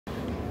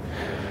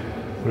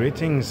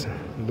Greetings,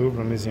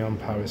 Louvre Museum,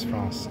 Paris,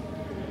 France.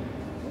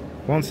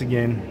 Once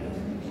again,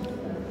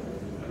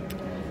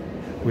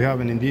 we have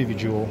an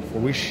individual for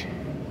which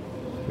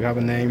we have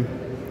a name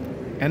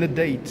and a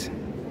date.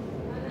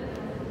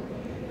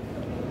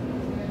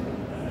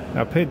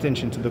 Now pay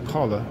attention to the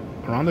color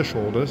around the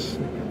shoulders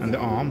and the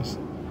arms.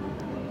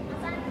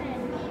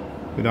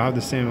 We don't have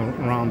the same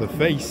around the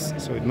face,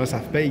 so it must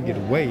have faded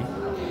away.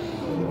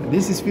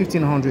 This is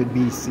 1500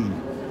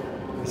 BC.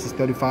 This is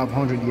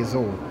 3,500 years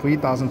old,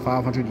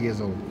 3,500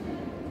 years old.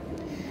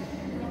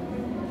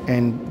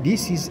 And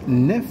this is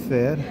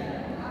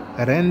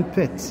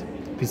Neferrenpet,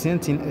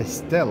 presenting a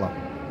stela.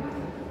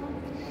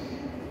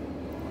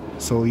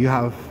 So you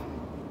have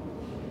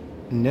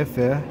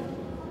Nefer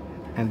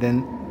and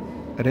then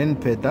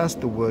Renpet, that's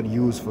the word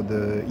used for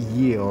the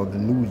year or the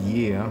new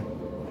year,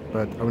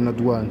 but I will not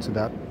dwell into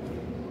that.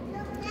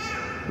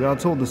 We are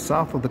told the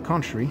south of the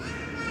country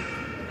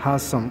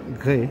has some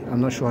grès,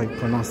 I'm not sure how you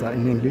pronounce that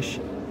in English,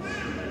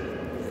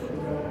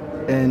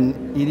 and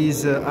it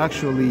is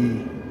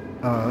actually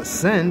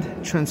sand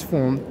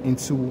transformed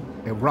into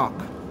a rock,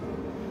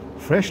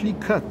 freshly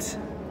cut.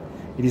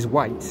 It is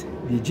white.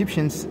 The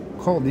Egyptians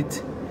called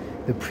it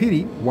the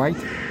pretty white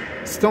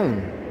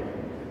stone.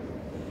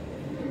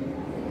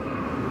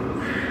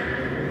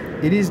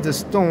 It is the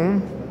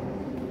stone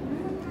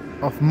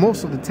of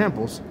most of the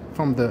temples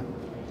from the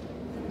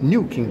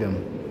New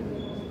Kingdom.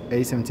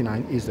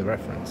 A79 is the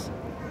reference.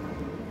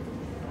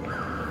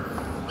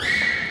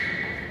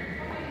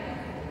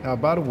 Now,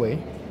 by the way,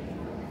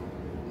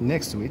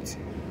 next to it,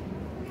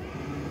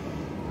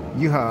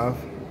 you have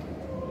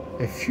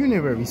a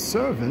funerary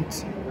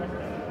servant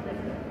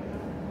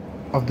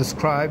of the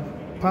scribe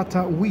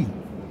Pataouy.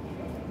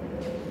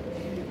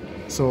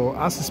 So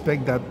I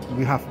suspect that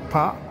we have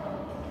Pa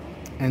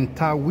and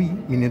Tawi,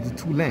 meaning the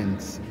two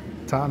lands.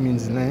 Ta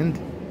means land,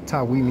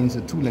 Tawi means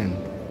the two land.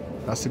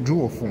 That's the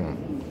dual form.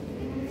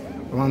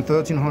 Around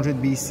 1300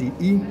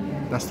 BCE,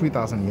 that's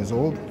 3,000 years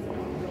old.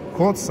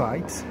 Court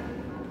site.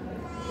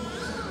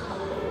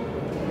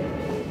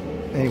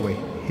 Anyway,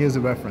 here's the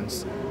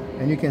reference.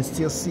 And you can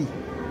still see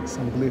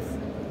some glyph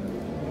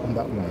on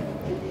that one.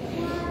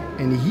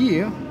 And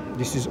here,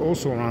 this is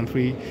also around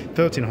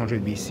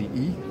 1300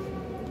 BCE.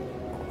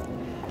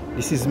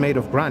 This is made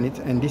of granite,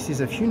 and this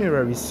is a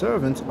funerary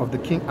servant of the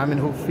king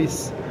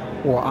Amenhotep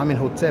or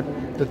Amenhotep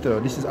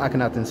III. This is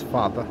Akhenaten's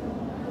father.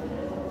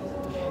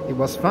 It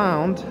was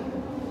found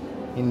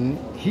in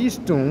his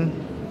tomb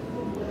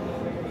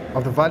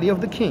of the Valley of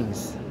the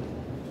Kings.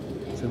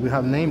 So we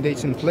have name,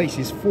 dates, and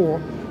places for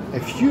a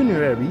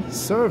funerary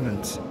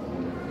servant,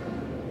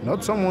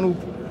 not someone who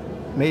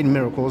made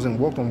miracles and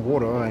walked on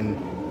water and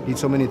did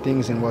so many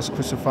things and was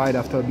crucified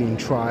after being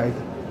tried.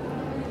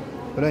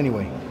 But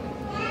anyway,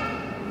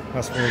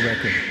 that's for a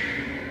record.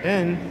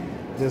 And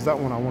there's that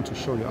one I want to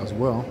show you as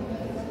well.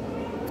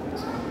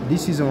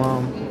 This is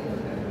around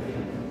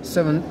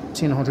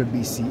 1700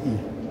 BCE,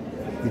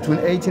 between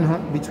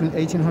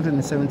 1800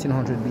 and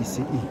 1700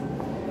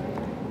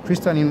 BCE.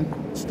 Crystalline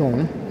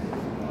stone,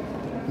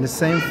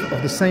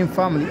 of the same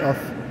family of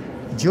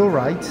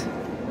diorite,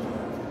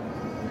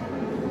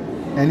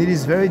 and it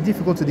is very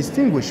difficult to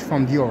distinguish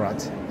from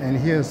diorite. And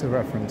here's the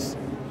reference.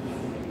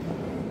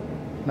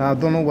 Now I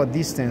don't know what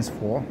this stands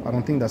for. I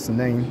don't think that's the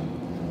name.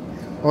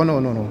 Oh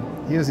no.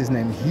 Here's his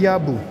name,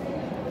 Iabou.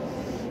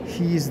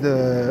 He is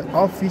the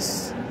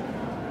office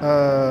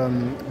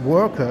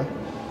worker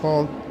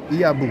called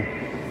Iabou.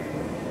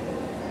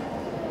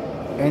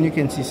 And you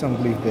can see some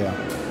glyph there.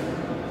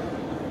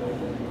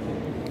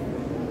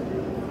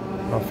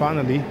 But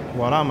finally,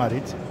 while I'm at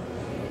it,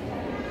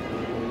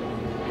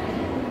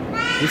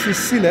 this is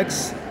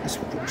silex. It's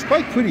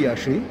quite pretty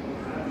actually.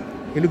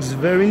 It looks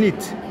very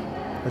neat,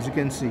 as you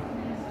can see.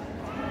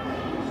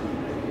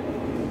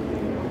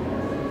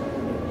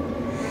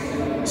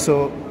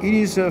 So it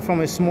is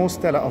from a small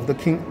stela of the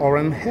king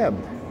Horemheb,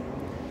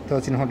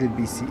 1300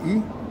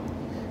 BCE.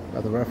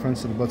 Got the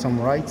reference at the bottom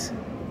right.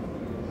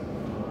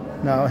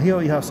 Now here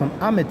you have some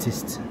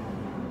amethyst.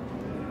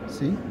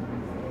 See?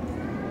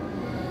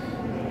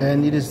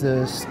 And it is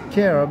the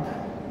scarab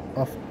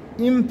of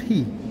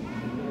Impy,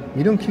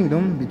 Middle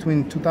Kingdom,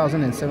 between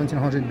 2000 and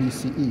 1700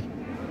 BCE.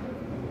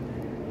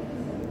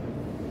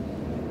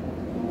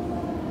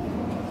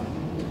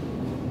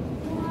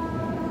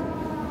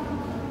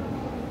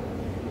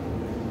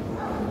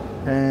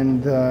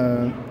 And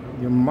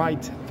you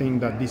might think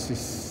that this is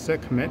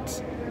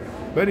Sekhmet,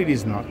 but it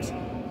is not.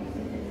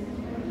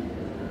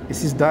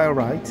 This is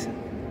diorite,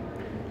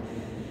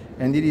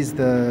 and it is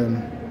the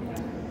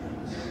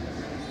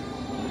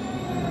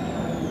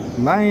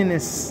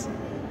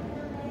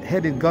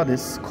lioness-headed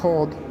goddess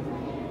called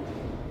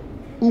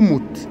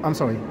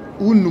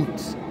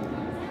Ounout.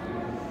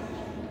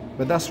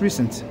 But that's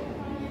recent.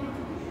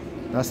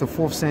 That's the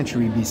 4th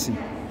century BC.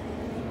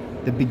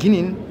 The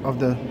beginning of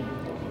the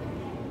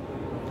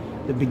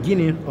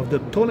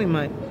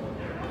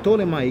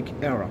Ptolemaic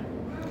era,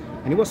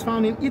 and it was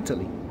found in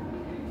Italy.